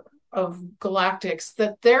of galactics,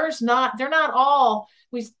 that they're not all,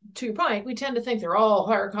 to your point, we tend to think they're all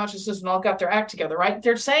higher consciousness and all got their act together, right?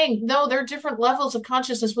 They're saying, no, they're different levels of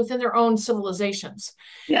consciousness within their own civilizations.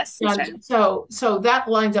 Yes. And right. So that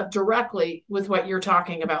lines up directly with what you're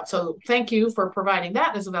talking about. So thank you for providing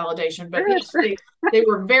that as a validation. But yes, they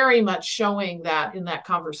were very much showing that in that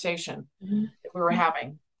conversation that we were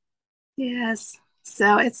having. Yes.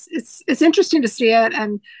 So it's interesting to see it.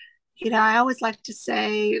 And, I always like to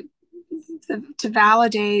say to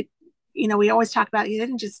validate, we always talk about, you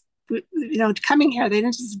didn't just, coming here, they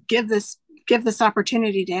didn't just give this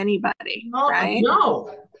opportunity to anybody, right?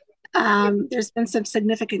 No. There's been some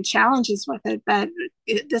significant challenges with it, but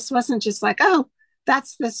this wasn't just like, oh,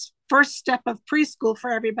 that's this first step of preschool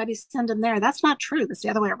for everybody, send them there. That's not true. That's the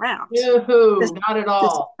other way around. Not at all. This is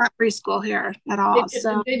not preschool here at all.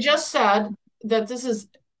 So they just said that this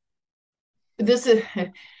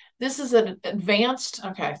is an advanced,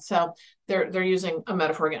 okay, so they're using a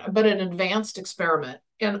metaphor again, but an advanced experiment.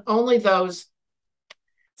 And only those,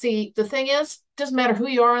 see, the thing is, it doesn't matter who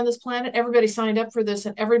you are on this planet, everybody signed up for this,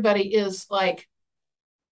 and everybody is like,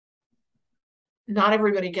 not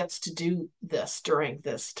everybody gets to do this during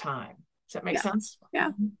this time. Does that make sense?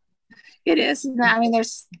 Yeah, it is. I mean,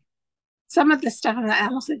 there's some of the stuff, and I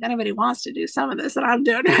don't think anybody wants to do some of this that I'm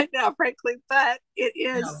doing right now, frankly, but it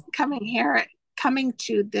is coming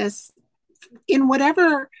to this in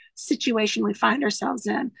whatever situation we find ourselves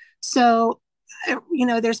in. So, I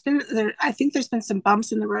think there's been some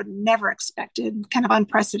bumps in the road, never expected, kind of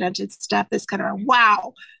unprecedented stuff. That's kind of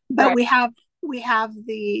wow. But right. we have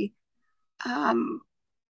the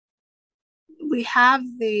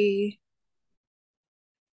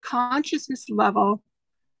consciousness level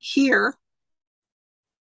here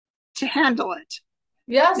to handle it.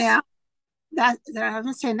 Yes. Now, I'm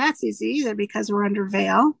not saying that's easy either because we're under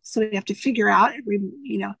veil. So we have to figure out,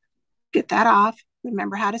 get that off.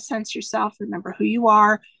 Remember how to sense yourself. Remember who you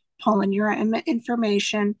are. Pull in your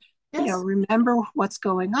information. Yes. Remember what's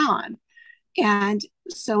going on. And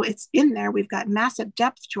so it's in there. We've got massive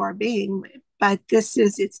depth to our being, but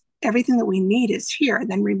it's everything that we need is here.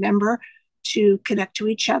 And then remember to connect to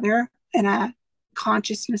each other in a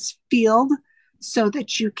consciousness field so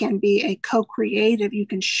that you can be a co-creative. You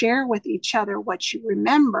can share with each other what you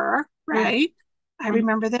remember, right? I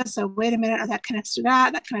remember this. So wait a minute, oh, that connects to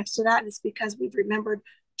that. That connects to that. And it's because we've remembered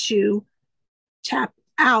to tap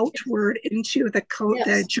outward into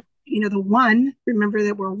the one. Remember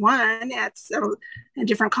that we're one at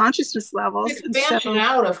different consciousness levels. Expansion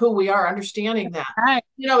out of who we are, understanding that. Right.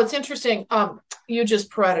 It's interesting. You just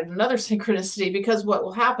provided another synchronicity, because what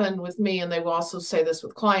will happen with me, and they will also say this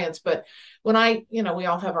with clients, but when we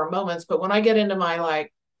all have our moments, but when I get into my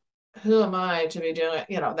like, who am I to be doing,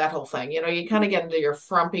 that whole thing, you kind of get into your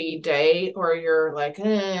frumpy day, or you're like,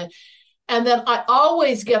 eh. And then I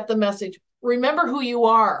always get the message, remember who you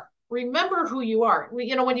are. Remember who you are.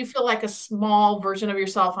 When you feel like a small version of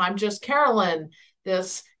yourself, I'm just Carolyn,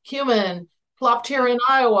 this human plopped here in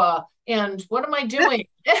Iowa. And what am I doing?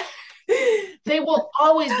 They will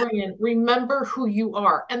always bring in, remember who you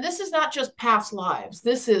are. And this is not just past lives.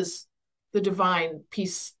 This is the divine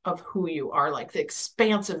piece of who you are, like the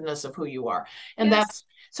expansiveness of who you are. And that's,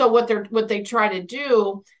 so what they try to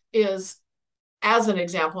do is, as an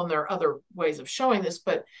example, and there are other ways of showing this,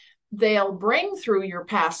 but they'll bring through your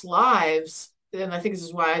past lives, and I think this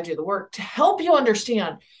is why I do the work, to help you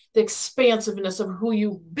understand the expansiveness of who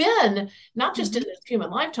you've been, not just in this human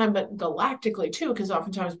lifetime, but galactically too, because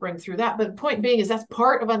oftentimes bring through that. But the point being is that's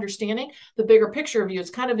part of understanding the bigger picture of you. It's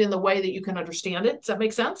kind of in the way that you can understand it. Does that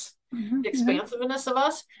make sense? The expansiveness of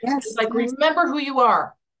us. Yes. It's like, remember who you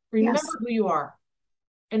are. Remember who you are.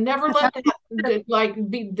 And never let that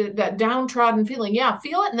be that downtrodden feeling. Yeah,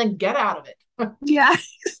 feel it and then get out of it. Yeah,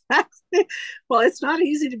 exactly. Well, it's not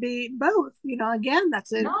easy to be both. Again,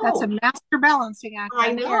 that's a master balancing act.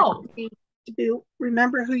 I know. To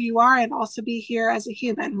remember who you are and also be here as a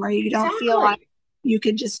human, where you don't feel like you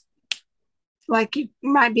can just, like you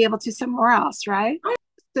might be able to somewhere else, right?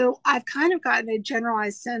 So I've kind of gotten a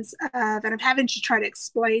generalized sense of, and I'm having to try to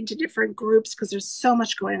explain to different groups because there's so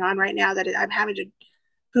much going on right now that I'm having to,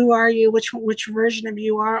 who are you? Which version of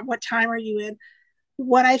you are? What time are you in?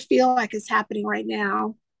 What I feel like is happening right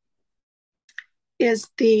now is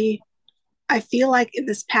I feel like in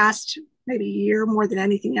this past maybe year more than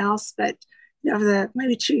anything else, but over the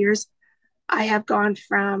maybe 2 years, I have gone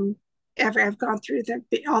I've gone through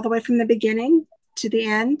all the way from the beginning to the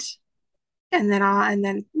end, and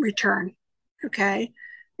then return. Okay.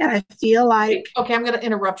 And I feel like, okay, I'm going to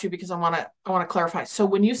interrupt you because I want to clarify. So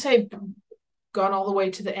when you say gone all the way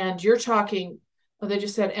to the end, you're talking, they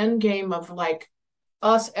just said end game of like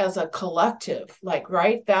us as a collective, like,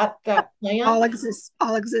 right? That plan, all existence.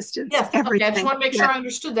 Yes. Everything. Okay, I just want to make sure I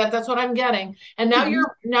understood that. That's what I'm getting. And now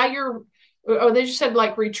you're they just said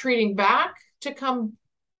like retreating back to come.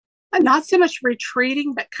 Not so much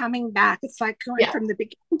retreating, but coming back. It's like going from the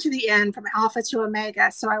beginning to the end, from alpha to omega.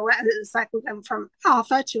 So it's like we're going from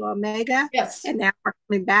alpha to omega. Yes. And now we're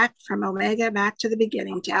coming back from omega back to the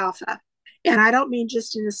beginning to alpha. And I don't mean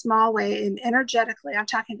just in a small way, and energetically, I'm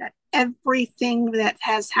talking about everything that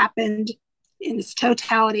has happened in its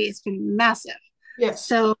totality. It's been massive. Yes.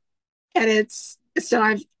 So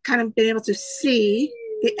I've kind of been able to see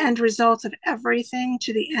the end result of everything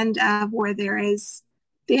to the end of where there is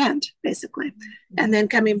the end, basically. And then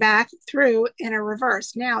coming back through in a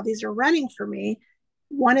reverse. Now, these are running for me.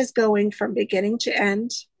 One is going from beginning to end.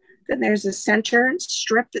 Then there's a center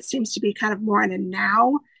strip that seems to be kind of more in a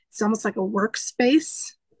now. It's almost like a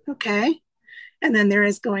workspace. Okay. And then there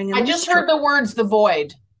is going in. I just heard the words, the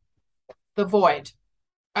void. The void.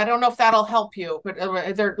 I don't know if that'll help you, but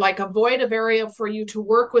they're like a void of area for you to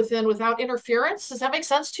work within without interference. Does that make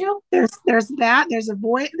sense to you? There's that. There's a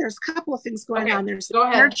void. There's a couple of things going on. There's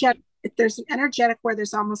there's an energetic where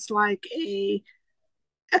there's almost like a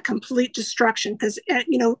complete destruction, because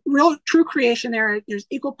real true creation, there's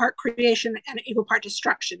equal part creation and equal part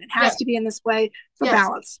destruction. It has to be in this way for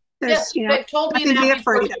balance. There's they told me nothing to that be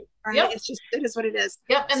afraid of, right? It's just, it is what it is.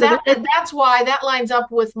 Yep. And that's why that lines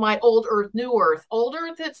up with my old earth, new earth. Old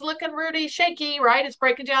earth, it's looking really shaky, right? It's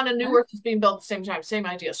breaking down, and new earth is being built at the same time. Same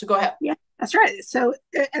idea. So go ahead. Yeah, that's right. So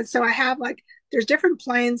I have there's different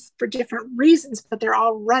planes for different reasons, but they're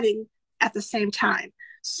all running at the same time.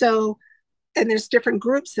 So and there's different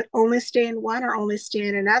groups that only stay in one or only stay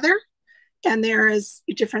in another. And there is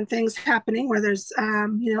different things happening where there's,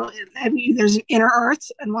 there's an inner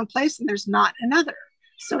Earth in one place and there's not another.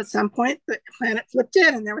 So at some point, the planet flipped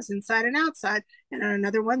in and there was inside and outside. And on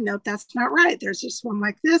another one, nope, that's not right. There's just one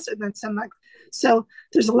like this and then some like, so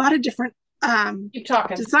there's a lot of different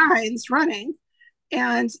designs running.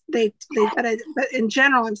 And but in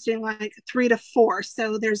general, I'm seeing like 3 to 4.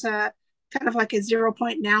 So there's a kind of like a 0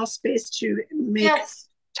 point now space to make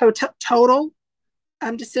total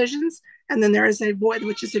decisions. And then there is a void,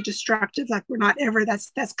 which is a destructive, like we're not ever,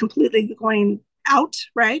 that's completely going out,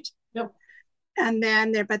 right? Yep. And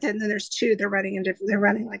then then there's 2, they're running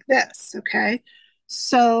like this, okay?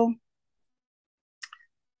 So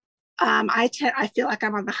I feel like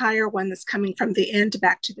I'm on the higher one that's coming from the end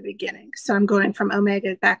back to the beginning. So I'm going from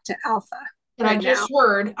omega back to alpha. And I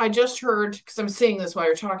just heard, because I'm seeing this while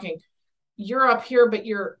you're talking, you're up here, but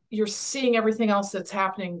you're seeing everything else that's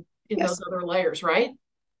happening in those other layers, right?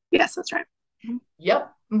 Yes, that's right. Mm-hmm.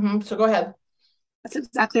 Yep. Mm-hmm. So go ahead. That's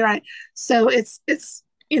exactly right. So it's it's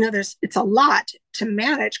a lot to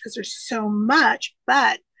manage because there's so much,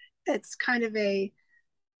 but it's kind of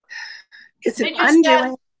it's an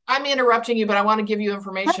undoing. I'm interrupting you, but I want to give you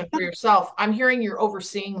information for yourself. I'm hearing you're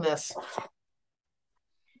overseeing this.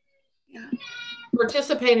 Yeah.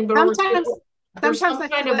 Participating, but sometimes some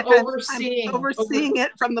kind of overseeing. I'm overseeing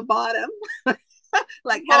it from the bottom.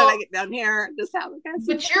 Like, how did I get down here? Just how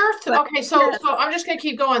but you're okay. So I'm just gonna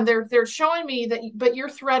keep going. They're showing me that, but you're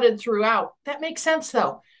threaded throughout. That makes sense,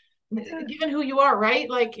 though, given who you are, right?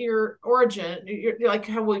 Like your origin, like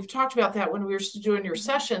how we've talked about that when we were doing your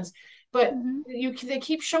sessions. But they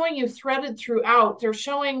keep showing you threaded throughout. They're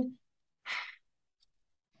showing.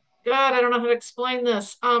 God, I don't know how to explain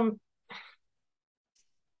this.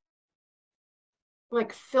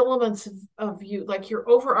 Like filaments of you, like you're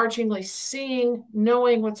overarchingly seeing,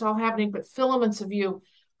 knowing what's all happening, but filaments of you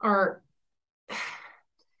are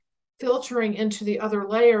filtering into the other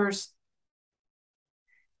layers,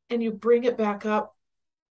 and you bring it back up,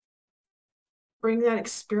 bring that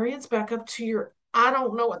experience back up to your, I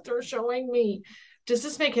don't know what they're showing me. Does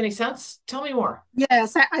this make any sense? Tell me more.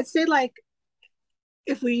 Yes, I'd say like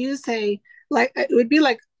if we use it would be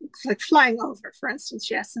like flying over, for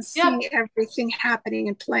instance, yes, and seeing everything happening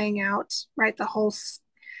and playing out, right? The whole,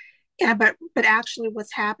 but actually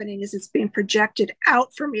what's happening is it's being projected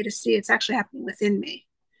out for me to see. It's actually happening within me.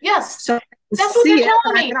 Yes. So that's what you're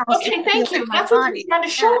telling me. Okay, thank you. That's what you're trying to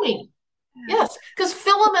show me. Yeah. Yes, because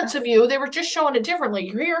filaments of you, they were just showing it differently.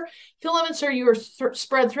 Here, filaments are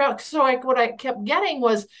spread throughout. So what I kept getting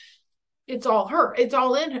was, it's all her. It's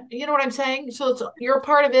all in her. You know what I'm saying? So you're a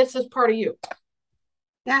part of it. So it's part of you.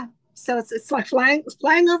 Yeah. So it's like flying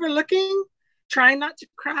over, looking, trying not to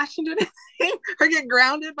crash into anything or get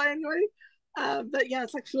grounded by anybody. But yeah,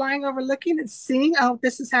 it's like flying over, looking and seeing, oh,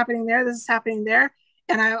 this is happening there. This is happening there.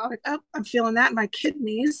 And I'm like, oh, I'm feeling that in my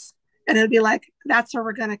kidneys. And it'll be like, that's where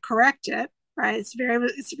we're going to correct it. Right.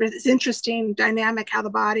 It's interesting dynamic how the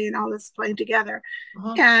body and all this is playing together.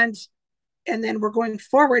 And then we're going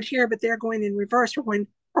forward here, but they're going in reverse.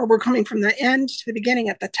 We're coming from the end to the beginning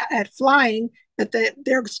at flying, but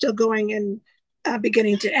they're still going in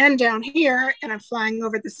beginning to end down here, and I'm flying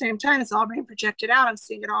over at the same time. It's all being projected out. I'm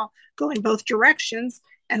seeing it all going both directions,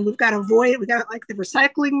 and we've got a void. We got like the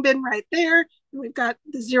recycling bin right there, and we've got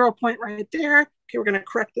the 0 point right there. Okay, we're going to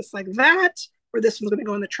correct this like that, or this one's going to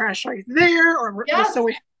go in the trash right there, so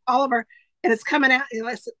we have all of our. And it's coming out,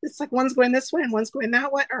 it's like one's going this way and one's going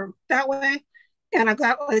that way or that way. And I've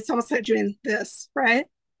got, it's almost like doing this, right?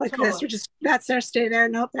 Like this, or just, that's there, stay there.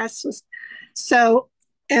 Nope, that's just,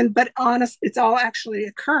 but honest, it's all actually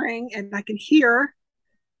occurring, and I can hear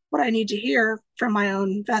what I need to hear from my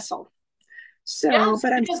own vessel. So,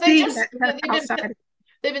 but I'm seeing that outside.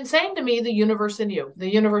 They've been saying to me, the universe in you,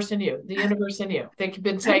 the universe in you, the universe in you. They've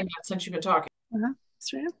been saying that since you've been talking.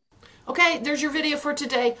 That's right. Okay, there's your video for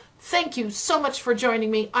today. Thank you so much for joining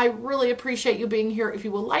me. I really appreciate you being here. If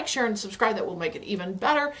you will like, share, and subscribe, that will make it even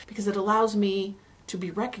better because it allows me to be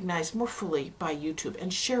recognized more fully by YouTube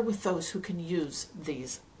and share with those who can use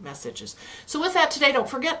these messages. So with that today, don't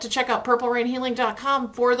forget to check out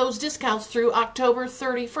purplerainhealing.com for those discounts through October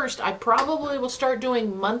 31st. I probably will start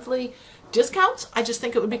doing monthly discounts. I just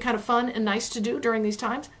think it would be kind of fun and nice to do during these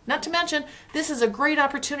times. Not to mention, this is a great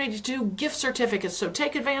opportunity to do gift certificates, so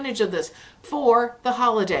take advantage of this for the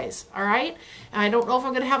holidays, all right? And I don't know if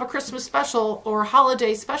I'm going to have a Christmas special or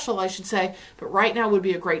holiday special, I should say, but right now would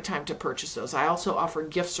be a great time to purchase those. I also offer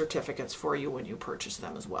gift certificates for you when you purchase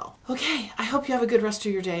them as well. Okay, I hope you have a good rest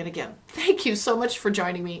of your day, and again, thank you so much for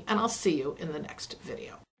joining me, and I'll see you in the next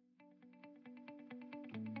video.